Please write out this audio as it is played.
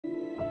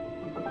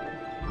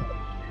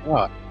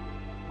God,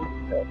 I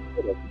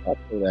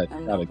feel that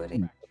I'm shot nobody.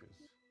 again.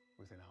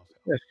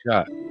 That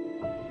shot.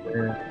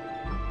 Man.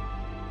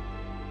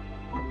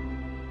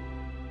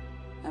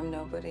 I'm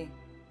nobody.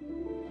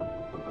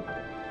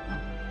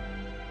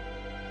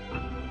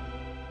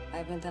 I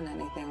haven't done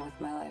anything with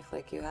my life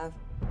like you have.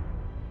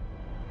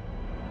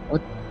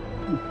 What?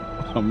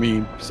 I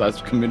mean,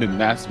 besides committing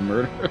mass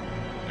murder,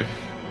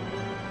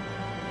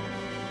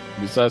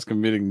 besides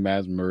committing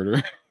mass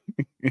murder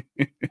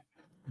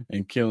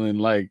and killing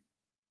like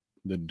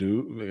the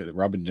dude,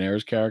 Robin De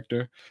Niro's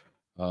character,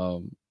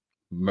 um,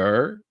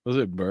 was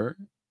it Murr?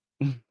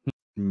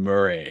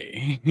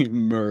 Murray,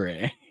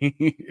 Murray,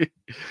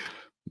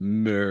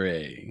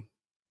 Murray.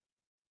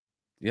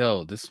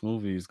 Yo, this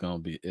movie is gonna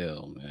be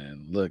ill,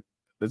 man. Look,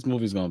 this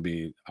movie's gonna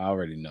be. I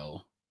already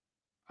know.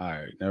 All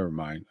right, never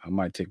mind. I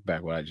might take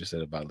back what I just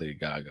said about Lady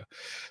Gaga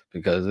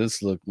because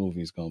this look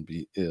movie is gonna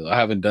be ill. I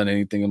haven't done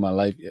anything in my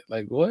life yet.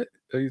 Like, what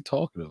are you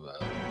talking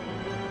about?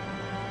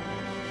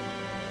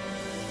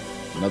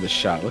 Another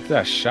shot. Look at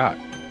that shot.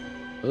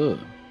 Ugh,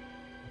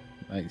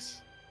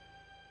 nice.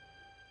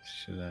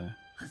 Should I?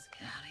 Let's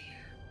get out of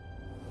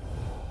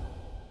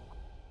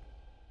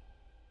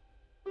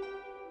here.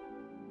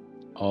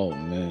 Oh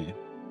man.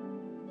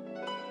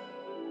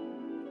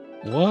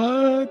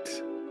 What?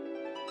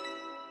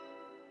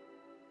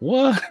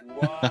 What?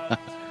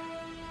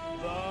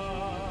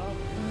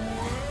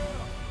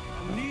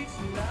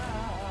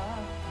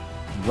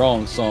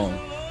 Wrong song.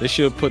 They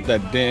should have put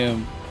that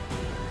damn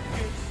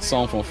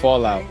song from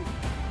Fallout.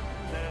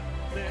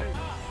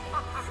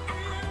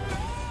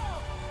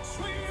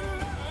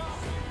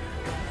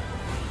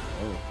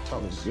 Oh, Tell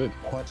that was us, good.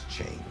 what's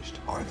changed,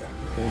 Arthur?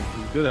 Okay,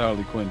 good,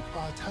 Harley Quinn.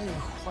 I'll tell you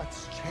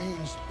what's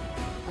changed.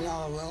 I'm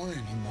not alone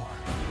anymore.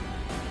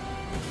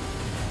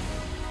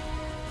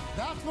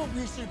 That's what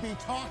we should be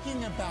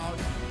talking about.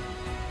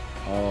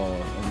 Oh,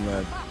 I'm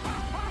glad.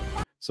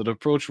 So the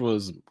approach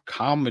was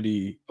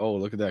comedy. Oh,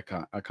 look at that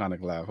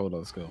iconic laugh. Hold on,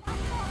 let's go.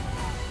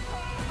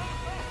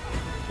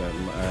 That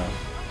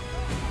laugh.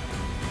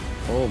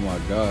 Oh my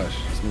gosh,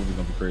 this movie's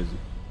gonna be crazy.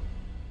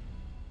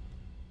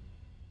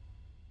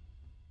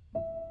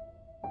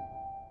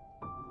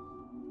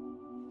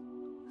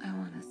 I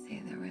want to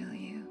see the real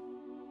you.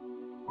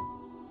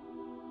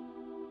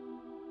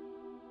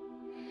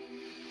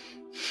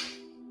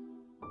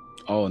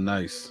 Oh,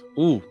 nice.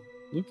 Ooh,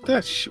 look at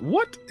that.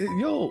 What?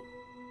 Yo,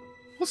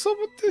 what's up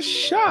with this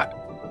shot?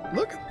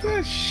 Look at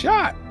this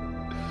shot.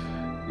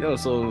 Yo,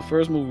 so the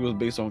first movie was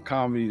based on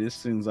comedy. This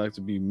seems like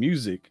to be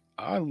music.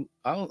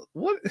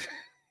 What?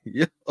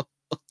 Yo,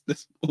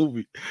 this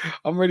movie.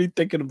 I'm already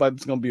thinking about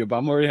it's gonna be about.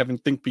 I'm already having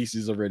think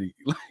pieces already.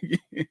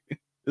 Like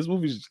this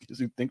movie just gives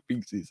you think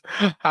pieces.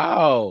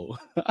 How?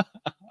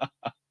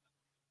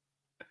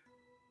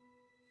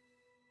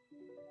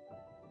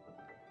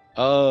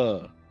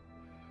 uh,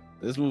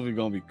 this movie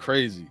gonna be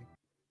crazy.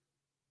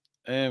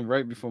 And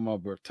right before my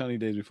birth, 20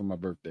 days before my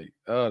birthday.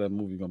 Oh, that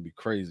movie gonna be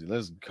crazy.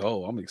 Let's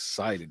go. I'm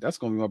excited. That's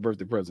gonna be my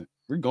birthday present.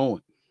 We're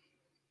going.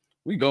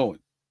 We going.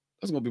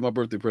 That's gonna be my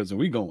birthday present.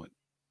 We going.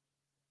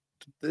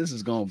 This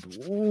is gonna be.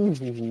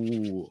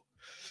 Ooh,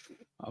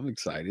 I'm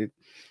excited.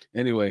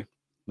 Anyway,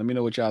 let me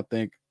know what y'all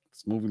think.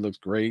 This movie looks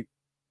great.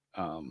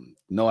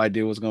 No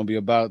idea what's gonna be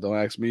about. Don't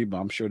ask me, but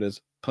I'm sure there's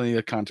plenty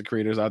of content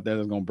creators out there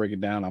that's gonna break it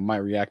down. I might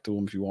react to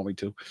them if you want me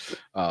to.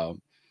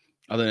 Um,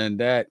 other than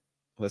that,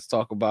 let's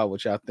talk about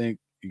what y'all think.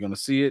 You're gonna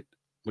see it.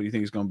 What do you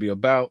think it's gonna be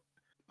about?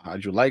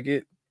 How'd you like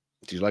it?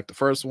 Did you like the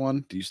first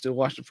one? Do you still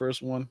watch the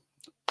first one?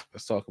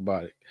 Let's talk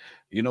about it.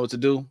 You know what to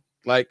do.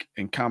 Like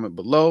and comment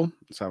below.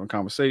 Let's have a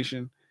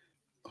conversation.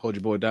 Hold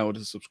your boy down with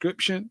a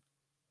subscription.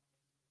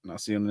 And I'll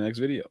see you in the next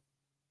video.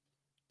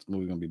 This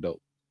movie's gonna be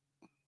dope.